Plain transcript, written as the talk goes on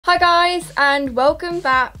Hi guys and welcome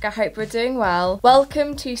back. I hope you're doing well.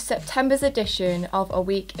 Welcome to September's edition of A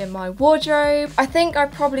Week in My Wardrobe. I think I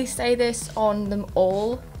probably say this on them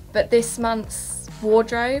all, but this month's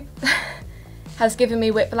wardrobe has given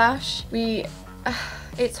me whiplash.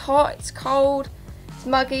 It's hot, it's cold, it's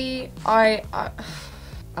muggy. I'm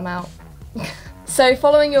out. So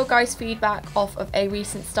following your guys' feedback off of a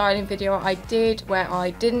recent styling video I did where I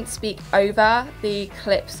didn't speak over the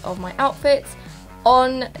clips of my outfits,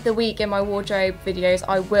 on the Week in My Wardrobe videos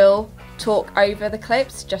I will talk over the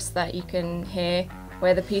clips just so that you can hear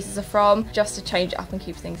where the pieces are from, just to change it up and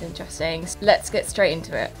keep things interesting. So let's get straight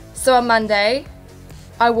into it. So on Monday,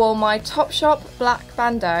 I wore my Topshop black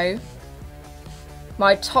Bandeau,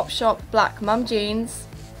 my Topshop black mum jeans,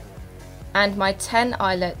 and my 10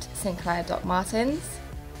 Eyelet Sinclair Doc Martens.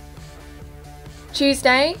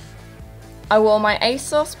 Tuesday, I wore my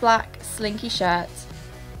ASOS black Slinky shirt,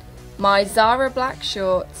 my Zara black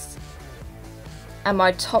shorts, and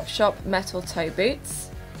my Topshop metal toe boots.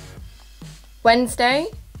 Wednesday,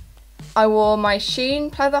 I wore my Shein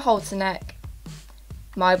Pleather halter neck,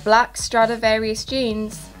 my black Stradivarious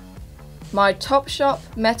jeans, my Topshop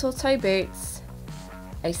metal toe boots,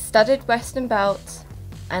 a studded western belt,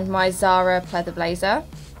 and my Zara pleather blazer.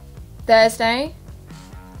 Thursday,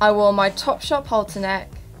 I wore my Topshop halter neck,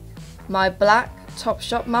 my black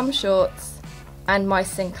Topshop mum shorts, and my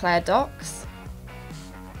Sinclair docs.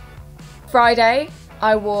 Friday,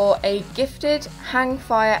 I wore a gifted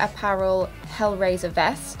Hangfire Apparel Hellraiser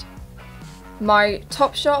vest, my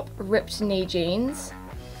Topshop ripped knee jeans,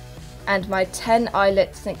 and my 10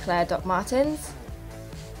 Eyelet Sinclair Doc Martens.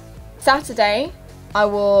 Saturday, I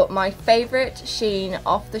wore my favourite Shein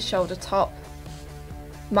off the shoulder top,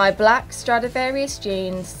 my black Stradivarious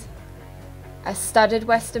jeans, a studded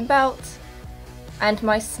western belt, and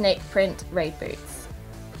my snake print raid boots.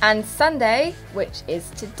 And Sunday, which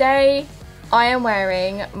is today, I am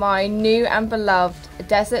wearing my new and beloved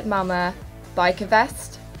Desert Mama biker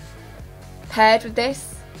vest. Paired with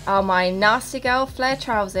this are my Nastygal flare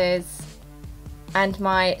trousers and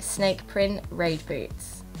my snake print raid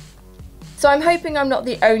boots. So I'm hoping I'm not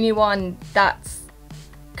the only one that's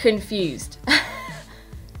confused.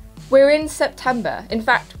 We're in September. In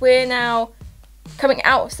fact, we're now coming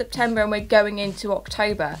out of September and we're going into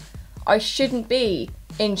October. I shouldn't be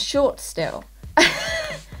in shorts still.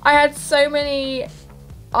 I had so many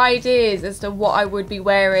ideas as to what I would be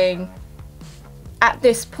wearing at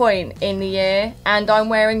this point in the year, and I'm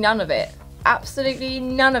wearing none of it. Absolutely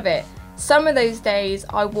none of it. Some of those days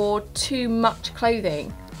I wore too much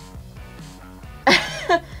clothing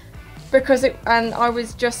and I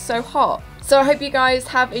was just so hot. So I hope you guys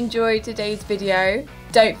have enjoyed today's video.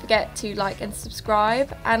 Don't forget to like and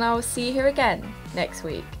subscribe, and I will see you here again next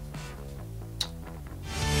week.